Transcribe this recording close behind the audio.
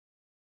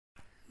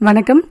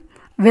வணக்கம்,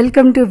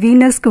 welcome to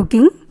Venus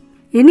cooking.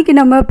 இன்றைக்கி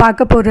நம்ம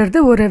பார்க்க போகிறது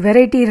ஒரு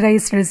வெரைட்டி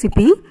ரைஸ்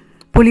ரெசிபி,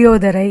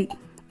 புளியோதரை.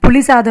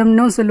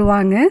 புளிசாதம்னு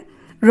சொல்லுவாங்க.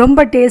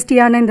 ரொம்ப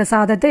டேஸ்டியான இந்த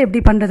சாதத்தை எப்படி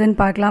பண்ணுறதுன்னு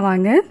பார்க்கலாம்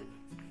வாங்க.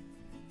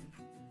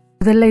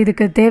 முதல்ல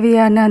இதுக்கு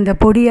தேவையான அந்த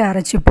பொடியை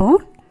அரைச்சிப்போம்.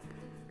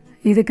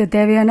 இதுக்கு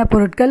தேவையான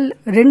பொருட்கள்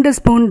 2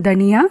 ஸ்பூன்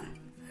தனியா,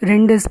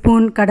 2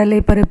 ஸ்பூன்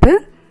கடலைப்பருப்பு,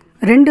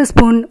 2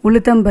 ஸ்பூன்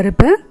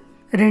உளுத்தம்பருப்பு,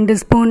 2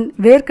 ஸ்பூன்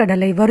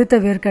வேர்க்கடலை, வறுத்த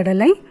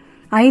வேர்க்கடலை,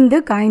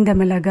 5 காய்ந்த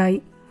மிளகாய்.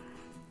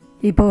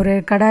 இப்போ ஒரு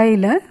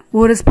கடாயில்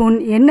 1 ஸ்பூன்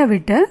எண்ணெய்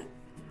விட்டு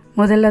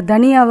முதல்ல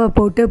தனியாவை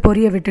போட்டு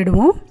பொரிய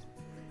விட்டுடுவோம்.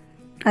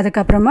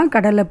 அதுக்கப்புறமா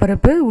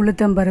கடலைப்பருப்பு,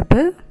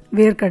 உளுத்தம்பருப்பு,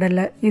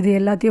 வேர்க்கடலை இது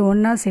எல்லாத்தையும்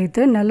ஒன்றா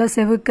சேர்த்து நல்லா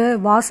செவுக்க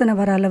வாசனை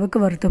வர அளவுக்கு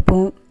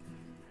வறுத்துப்போம்.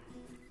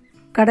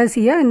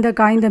 கடைசியாக இந்த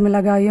காய்ந்த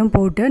மிளகாயும்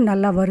போட்டு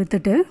நல்லா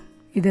வறுத்துட்டு,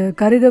 இது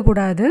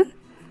கருகக்கூடாது,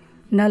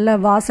 நல்லா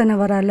வாசனை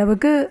வர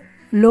அளவுக்கு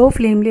லோ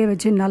ஃப்ளேம்லேயே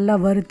வச்சு நல்லா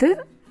வறுத்து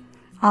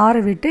ஆற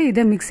விட்டு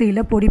இதை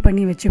மிக்சியில் பொடி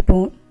பண்ணி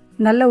வச்சுப்போம்.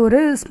 நல்ல ஒரு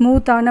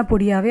ஸ்மூத்தான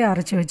பொடியாகவே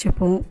அரைச்சி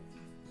வச்சுப்போம்.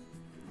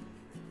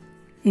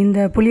 இந்த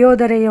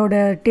புளியோதரையோட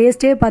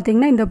டேஸ்ட்டே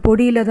பார்த்திங்கன்னா இந்த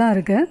பொடியில் தான்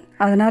இருக்குது.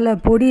 அதனால்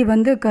பொடி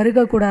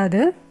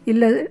கருகக்கூடாது,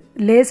 இல்லை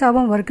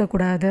லேசாகவும்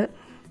வறுக்கக்கூடாது.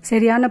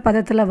 சரியான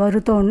பதத்தில்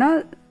வறுத்தோன்னா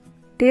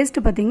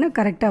டேஸ்ட்டு பார்த்திங்கன்னா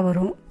கரெக்டாக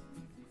வரும்.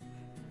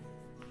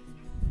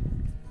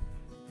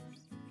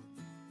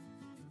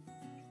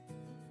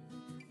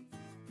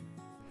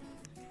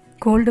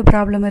 கோல்டு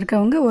ப்ராப்ளம்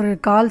இருக்கவங்க ஒரு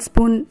 1/4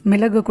 ஸ்பூன்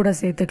மிளகு கூட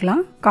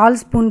சேர்த்துக்கலாம்.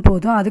 1/4 ஸ்பூன்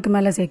போதும், அதுக்கு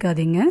மேலே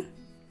சேர்க்காதீங்க.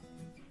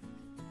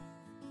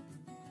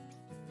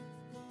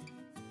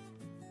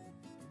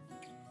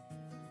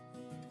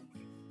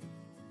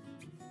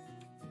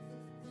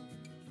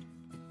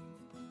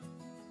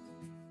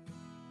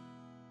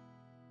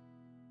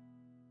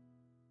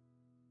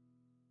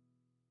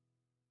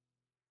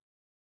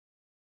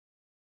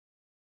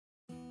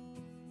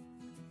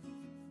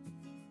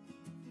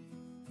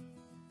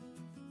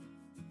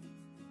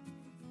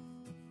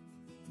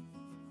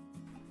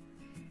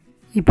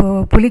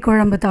 இப்போது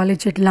புளிக்குழம்பு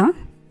தாளிச்சிடலாம்.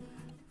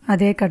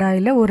 அதே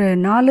கடாயில் ஒரு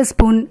 4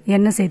 ஸ்பூன்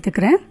எண்ணெய்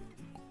சேர்த்துக்கிறேன்.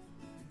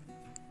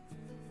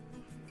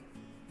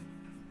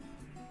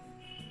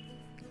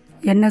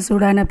 எண்ணெய்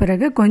சூடான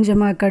பிறகு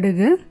கொஞ்சமாக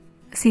கடுகு,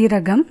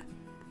 சீரகம்,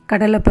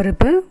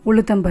 கடலைப்பருப்பு,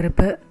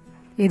 உளுத்தம்பருப்பு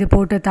இது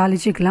போட்டு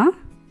தாளிச்சிக்கலாம்.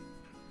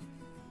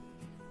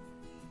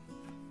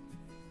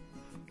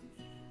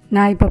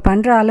 நான் இப்போ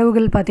பண்ணுற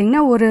அளவுகள்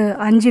பார்த்திங்கன்னா ஒரு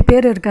 5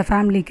 பேர் இருக்க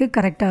ஃபேமிலிக்கு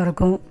கரெக்டாக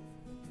இருக்கும்.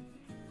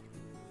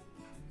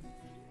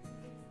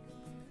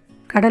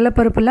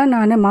 கடலைப்பருப்புலாம்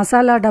நான்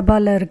மசாலா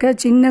டப்பாவில் இருக்க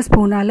சின்ன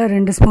ஸ்பூனால்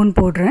 2 ஸ்பூன்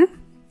போடுறேன்.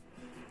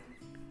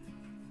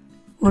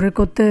 ஒரு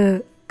கொத்து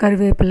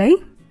கருவேப்பிலை,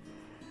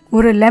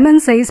 ஒரு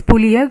லெமன் சைஸ்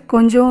புளியை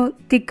கொஞ்சம்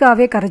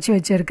திக்காகவே கரைச்சி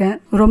வச்சுருக்கேன்.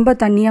 ரொம்ப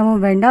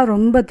தண்ணியாகவும் வேண்டாம்,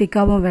 ரொம்ப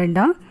திக்காகவும்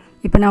வேண்டாம்.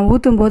 இப்போ நான்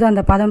ஊற்றும் போது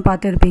அந்த பதம்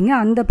பார்த்துருப்பீங்க.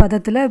 அந்த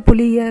பதத்தில்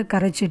புளியை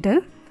கரைச்சிட்டு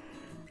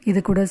இது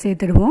கூட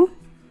சேர்த்துடுவோம்.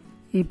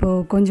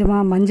 இப்போது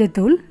கொஞ்சமாக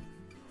மஞ்சத்தூள்,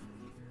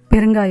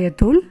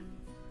 பெருங்காயத்தூள்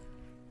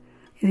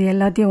இது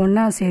எல்லாத்தையும்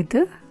ஒன்றா சேர்த்து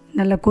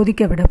நல்லா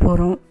கொதிக்க விட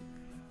போகிறோம்.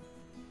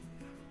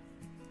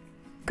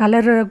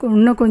 கலர்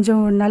இன்னும்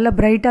கொஞ்சம் நல்லா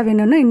பிரைட்டாக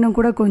வேணும்னா இன்னும்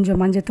கூட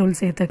கொஞ்சம் மஞ்சத்தூள்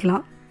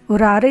சேர்த்துக்கலாம்.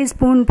 ஒரு 1/2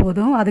 ஸ்பூன்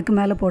போதும், அதுக்கு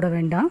மேலே போட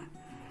வேண்டாம்.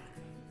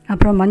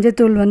 அப்புறம்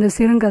மஞ்சத்தூள்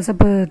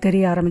சிறுங்கசப்பு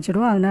தெரிய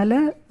ஆரம்பிச்சிடும். அதனால்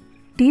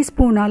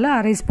டீஸ்பூனால்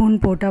 1/2 ஸ்பூன்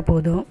போட்டால்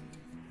போதும்.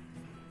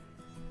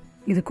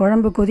 இது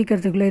குழம்பு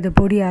கொதிக்கிறதுக்குள்ளே இதை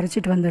பொடி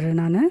அரைச்சிட்டு வந்துடுறேன்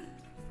நான்.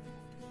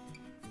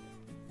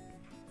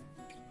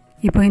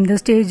 இப்போ இந்த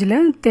ஸ்டேஜில்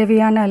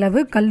தேவையான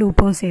அளவு கல்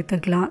உப்பும்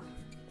சேர்த்துக்கலாம்.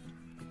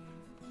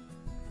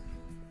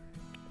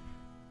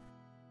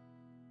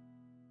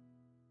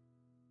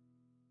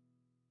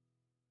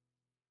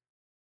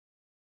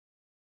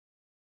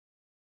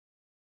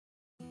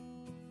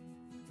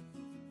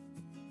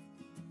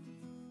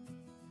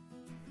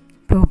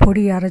 இப்போ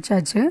பொடி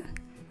அரைச்சாச்சு.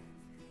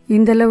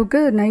 இந்தளவுக்கு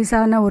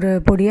நைஸான ஒரு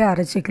பொடியை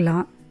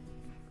அரைச்சிக்கலாம்.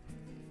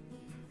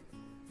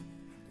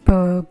 இப்போ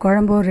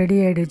குழம்பும் ரெடி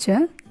ஆகிடுச்சு.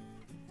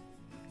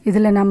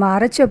 இதில் நம்ம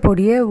அரைச்ச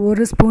பொடியை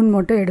 1 ஸ்பூன்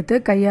மட்டும் எடுத்து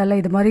கையால்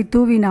இது மாதிரி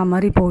தூவினா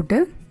மாதிரி போட்டு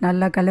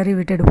நல்லா கிளறி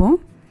விட்டுடுவோம்.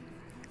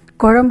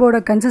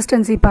 குழம்போட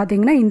கன்சிஸ்டன்சி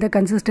பார்த்திங்கன்னா இந்த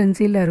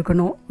கன்சிஸ்டன்சியில்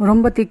இருக்கணும்.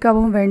 ரொம்ப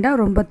திக்காகவும் வேண்டாம்,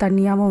 ரொம்ப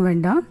தண்ணியாகவும்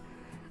வேண்டாம்.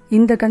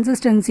 இந்த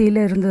கன்சிஸ்டன்சியில்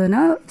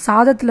இருந்ததுன்னா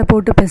சாதத்தில்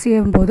போட்டு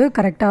பிசையும் போது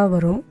கரெக்டாக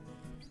வரும்.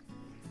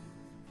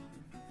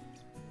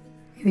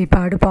 இது இப்போ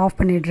அடுப்பு ஆஃப்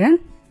பண்ணிடுறேன்.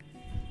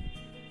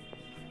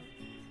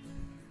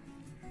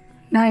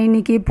 நான்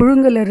இன்றைக்கி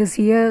புழுங்கல்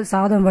அரிசியை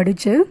சாதம்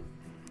வடித்து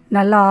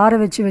நல்லா ஆற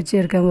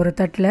வச்சுருக்கேன் ஒரு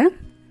தட்டில்.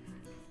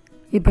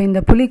 இப்போ இந்த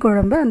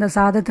புளிக்குழம்பு அந்த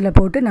சாதத்தில்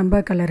போட்டு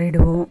நம்ம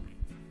கிளறிடுவோம்.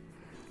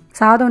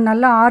 சாதம்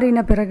நல்லா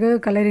ஆறின பிறகு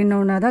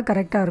கிளறினோன்னா தான்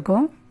கரெக்டாக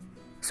இருக்கும்.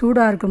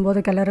 சூடாக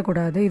இருக்கும்போது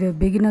கிளறக்கூடாது. இது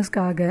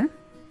பிகினர்ஸ்க்காக.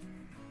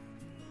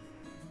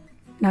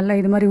 நல்லா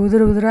இது மாதிரி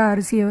உதிராக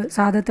அரிசியை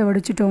சாதத்தை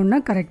வடிச்சிட்டோன்னா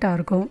கரெக்டாக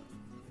இருக்கும்.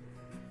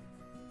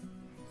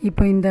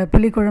 இப்போ இந்த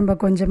புளிக்குழம்பை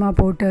கொஞ்சமாக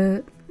போட்டு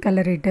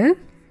கிளறிட்டு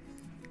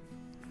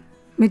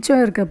மிச்சம்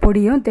இருக்க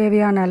பொடியும்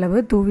தேவையான அளவு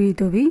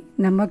தூவி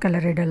நம்ம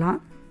கிளறிடலாம்.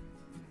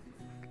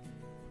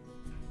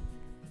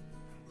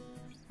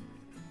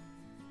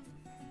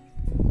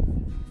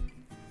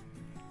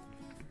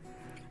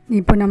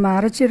 இப்போ நம்ம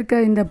அரைச்சிருக்க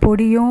இந்த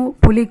பொடியும்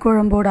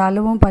புளிக்குழம்போட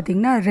அளவும்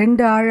பார்த்திங்கன்னா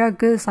 2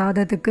 ஆழாக்கு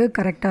சாதத்துக்கு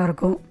கரெக்டாக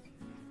இருக்கும்.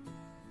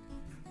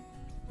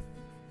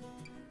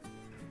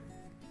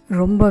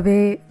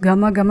 ரொம்பவே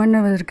கமன்னு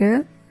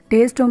இருக்குது.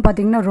 டேஸ்ட்டும்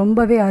பார்த்திங்கன்னா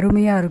ரொம்பவே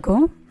அருமையாக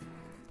இருக்கும்.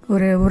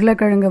 ஒரு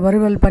உருளைக்கிழங்கு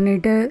வறுவல்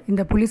பண்ணிவிட்டு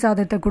இந்த புளி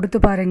சாதத்தை கொடுத்து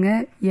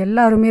பாருங்கள்,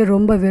 எல்லாருமே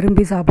ரொம்ப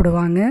விரும்பி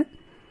சாப்பிடுவாங்க.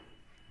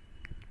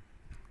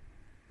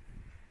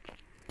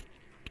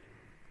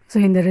 ஸோ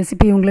இந்த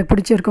ரெசிபி உங்களுக்கு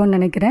பிடிச்சிருக்கோன்னு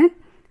நினைக்கிறேன்.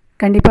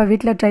 கண்டிப்பாக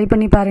வீட்டில் ட்ரை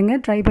பண்ணி பாருங்கள்.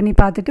 ட்ரை பண்ணி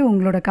பார்த்துட்டு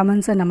உங்களோட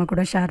கமெண்ட்ஸை நம்ம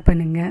கூட ஷேர்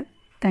பண்ணுங்கள்.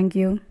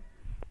 தேங்க்யூ.